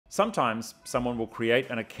Sometimes someone will create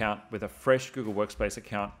an account with a fresh Google Workspace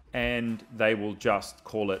account and they will just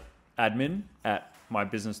call it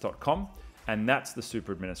admin@mybusiness.com, and that's the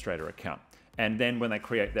super administrator account. And then when they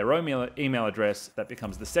create their own email address, that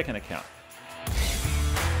becomes the second account.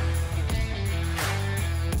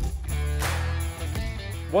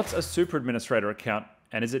 What's a super administrator account,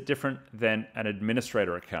 and is it different than an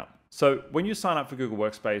administrator account? So when you sign up for Google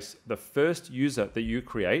Workspace, the first user that you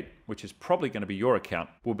create, which is probably going to be your account,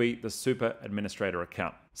 will be the super administrator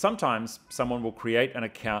account. Sometimes someone will create an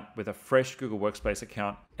account with a fresh Google Workspace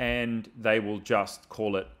account and they will just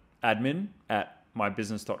call it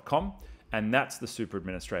admin@mybusiness.com, and that's the super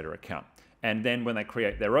administrator account. And then when they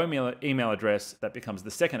create their own email address, that becomes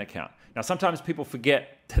the second account. Now, sometimes people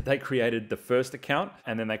forget that they created the first account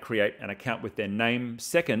and then they create an account with their name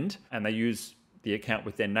second, and they use the account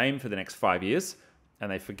with their name for the next 5 years, and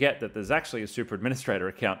they forget that there's actually a super administrator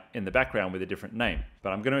account in the background with a different name.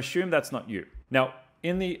 But I'm going to assume that's not you. Now,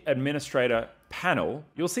 in the administrator panel,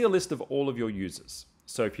 you'll see a list of all of your users.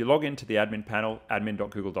 So if you log into the admin panel,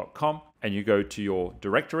 admin.google.com, and you go to your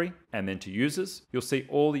directory and then to users, you'll see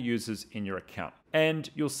all the users in your account. And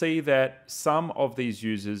you'll see that some of these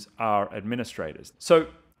users are administrators. So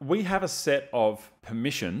we have a set of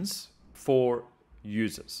permissions for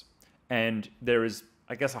users. And there is,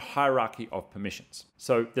 I guess, a hierarchy of permissions.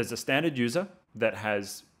 So there's a standard user that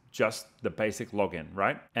has just the basic login,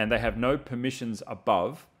 right? And they have no permissions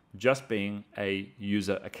above just being a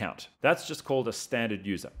user account. That's just called a standard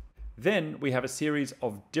user. Then we have a series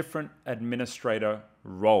of different administrator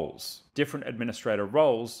roles. Different administrator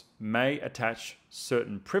roles may attach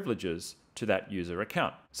certain privileges to that user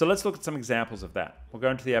account. So let's look at some examples of that. We'll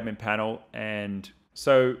go into the admin panel, and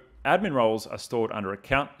so admin roles are stored under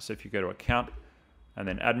account. So if you go to account and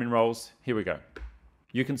then admin roles, here we go.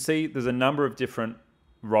 You can see there's a number of different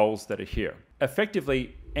roles that are here.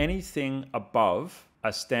 Effectively, anything above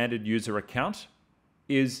a standard user account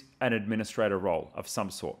is an administrator role of some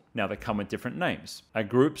sort. Now, they come with different names. A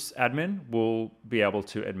groups admin will be able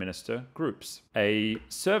to administer groups. A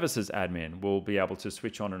services admin will be able to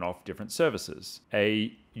switch on and off different services.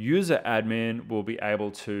 A user admin will be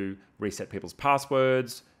able to reset people's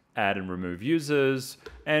passwords, add and remove users,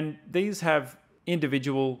 and these have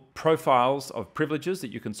individual profiles of privileges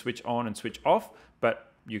that you can switch on and switch off, but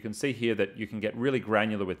you can see here that you can get really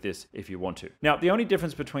granular with this if you want to. Now, the only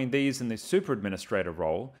difference between these and the super administrator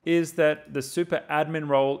role is that the super admin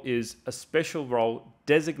role is a special role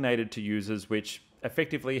designated to users, which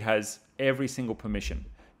effectively has every single permission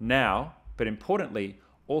now, but importantly,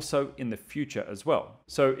 also in the future as well.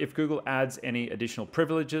 So if Google adds any additional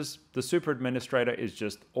privileges, the super administrator is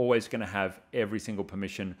just always going to have every single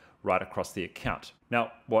permission right across the account.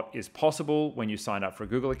 Now, what is possible when you sign up for a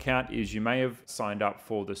Google account is you may have signed up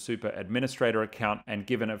for the super administrator account and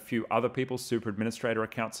given a few other people super administrator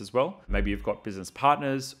accounts as well. Maybe you've got business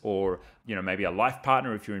partners, or maybe a life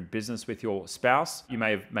partner. If you're in business with your spouse, you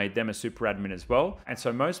may have made them a super admin as well. And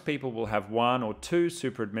so most people will have 1 or 2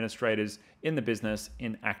 super administrators in the business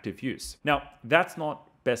in active use. Now, that's not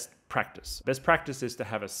best practice. Best practice is to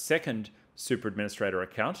have a second super administrator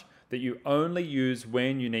account that you only use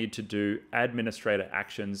when you need to do administrator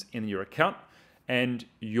actions in your account. And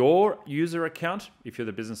your user account, if you're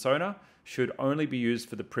the business owner, should only be used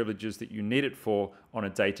for the privileges that you need it for on a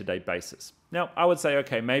day-to-day basis. Now, I would say,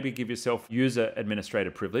 okay, maybe give yourself user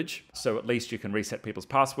administrator privilege, so at least you can reset people's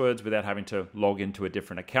passwords without having to log into a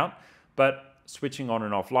different account. But switching on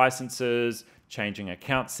and off licenses, changing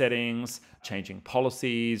account settings, changing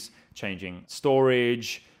policies, changing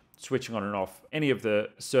storage, switching on and off any of the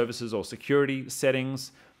services or security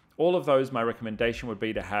settings, all of those, my recommendation would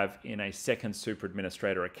be to have in a second super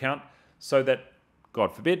administrator account, so that,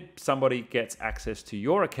 God forbid, somebody gets access to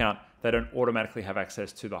your account, they don't automatically have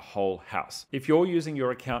access to the whole house. If you're using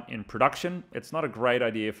your account in production, it's not a great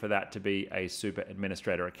idea for that to be a super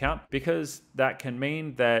administrator account, because that can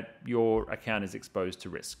mean that your account is exposed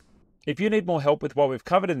to risk. If you need more help with what we've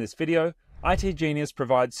covered in this video, IT Genius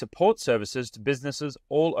provides support services to businesses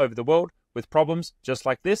all over the world with problems just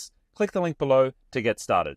like this. Click the link below to get started.